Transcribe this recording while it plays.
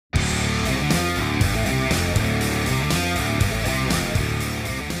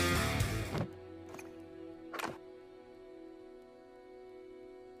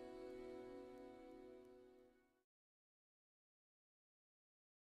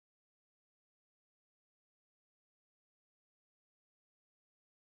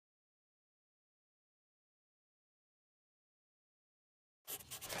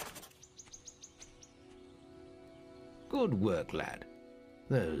Good work, lad.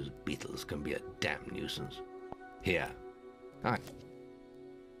 Those beetles can be a damn nuisance. Here.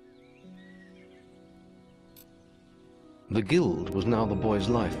 The guild was now the boy's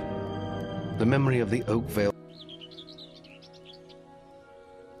life. The memory of the Oakvale...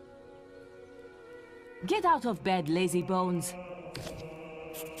 Get out of bed, lazy bones.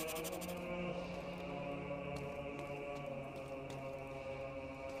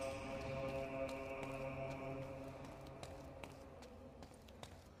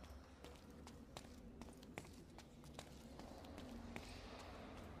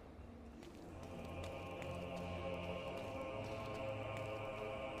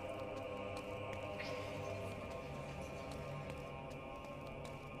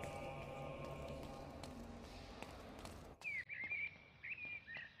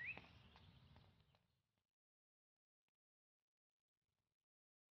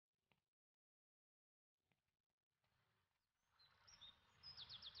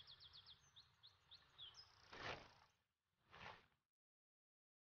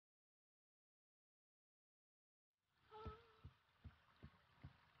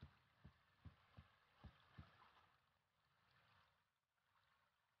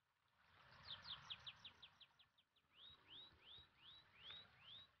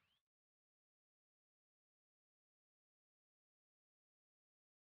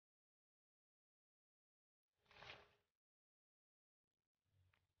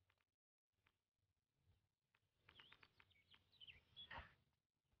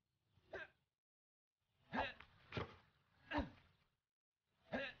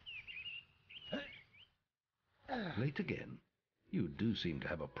 Late again? You do seem to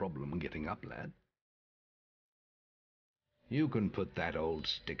have a problem getting up, lad. You can put that old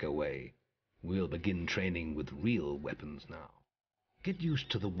stick away. We'll begin training with real weapons now. Get used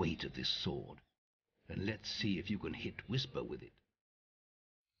to the weight of this sword, and let's see if you can hit Whisper with it.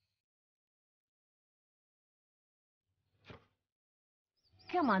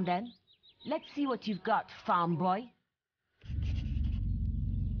 Come on then. Let's see what you've got, farm boy.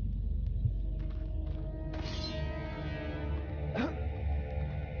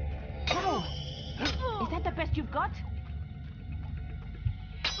 Is that the best you've got?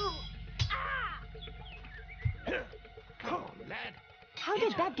 Come on, lad. How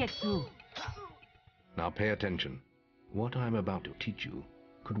did that get through? Now pay attention. What I'm about to teach you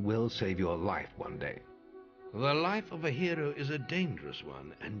could well save your life one day. The life of a hero is a dangerous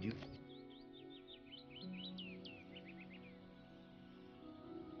one, and you...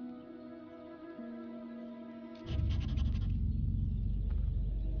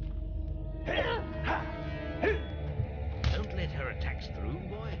 Don't let her attacks through,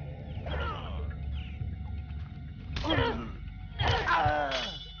 boy.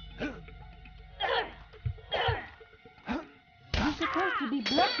 You're supposed to be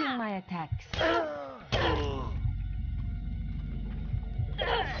blocking my attacks.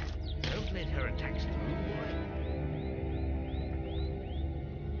 Don't let her attacks through, boy.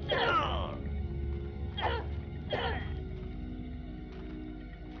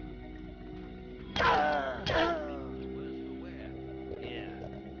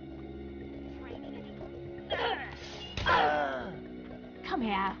 Come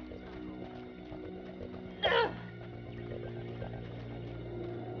here.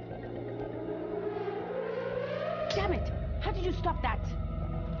 Damn it! How did you stop that?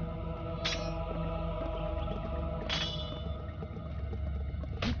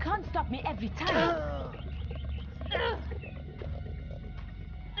 You can't stop me every time.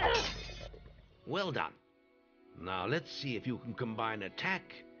 Well done. Now let's see if you can combine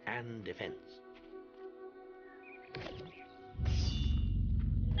attack and defense.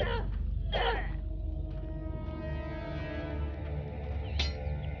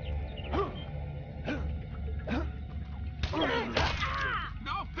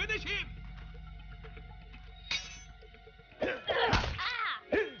 Now finish him! You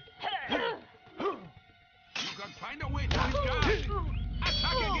can find a way to his guard!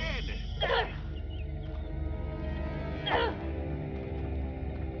 Attack again!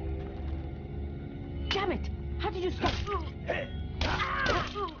 Damn it! How did you stop?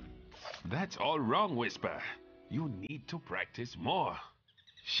 That's all wrong, Whisper. You need to practice more.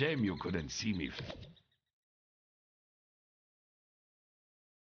 Shame you couldn't see me.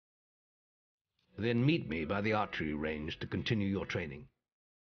 Then meet me by the archery range to continue your training.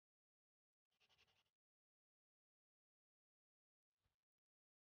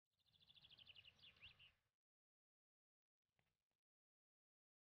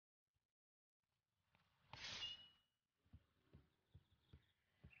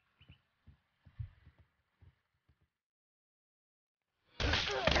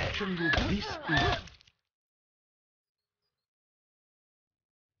 reaction will be this.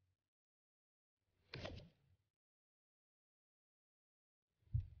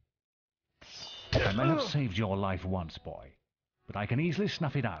 I may have saved your life once, boy, but I can easily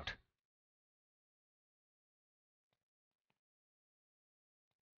snuff it out.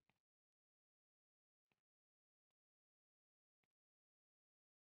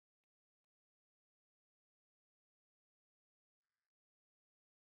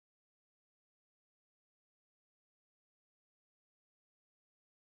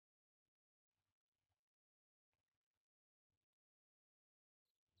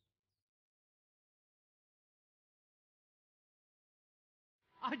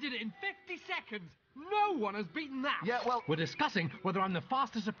 I did it in 50 seconds! No one has beaten that! Yeah, well... We're discussing whether I'm the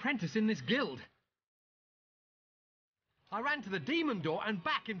fastest apprentice in this guild. I ran to the demon door and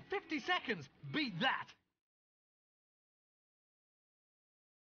back in 50 seconds! Beat that!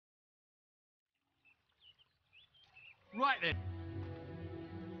 Right then.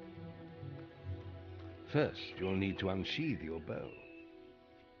 First, you'll need to unsheathe your bow.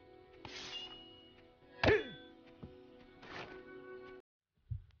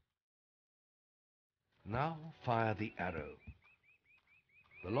 Now fire the arrow.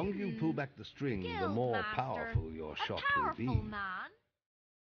 The longer you pull back the string, the more powerful your shot will be. Man.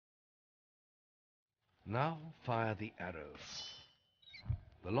 Now fire the arrow.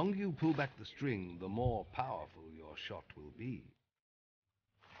 The longer you pull back the string, the more powerful your shot will be.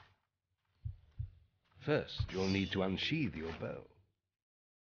 First, you'll need to unsheathe your bow.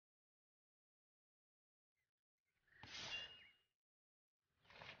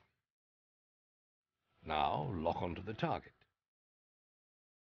 Now lock onto the target.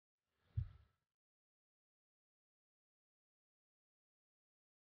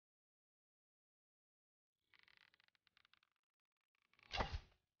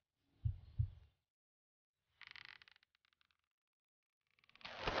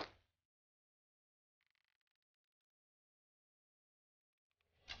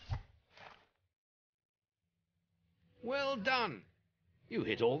 Well done! You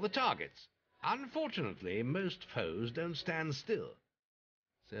hit all the targets. Unfortunately, most foes don't stand still.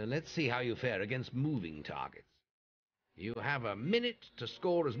 So let's see how you fare against moving targets. You have a minute to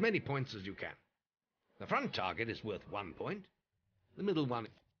score as many points as you can. The front target is worth 1 point. The middle one...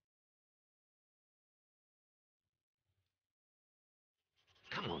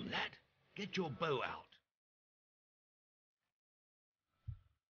 Come on, lad. Get your bow out.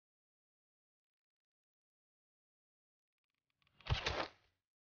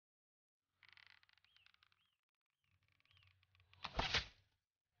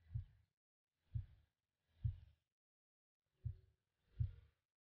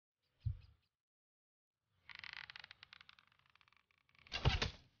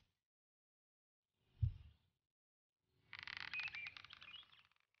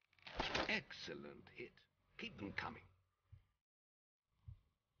 Excellent hit. Keep them coming.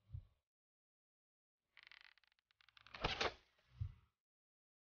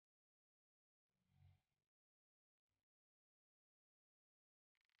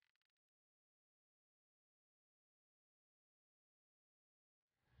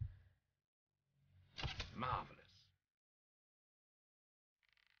 Marvelous.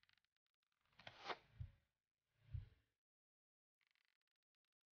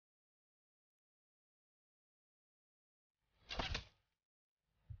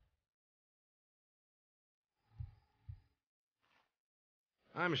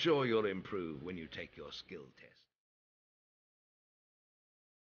 I'm sure you'll improve when you take your skill test.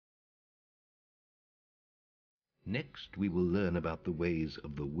 Next, we will learn about the ways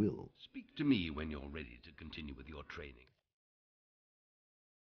of the will. Speak to me when you're ready to continue with your training.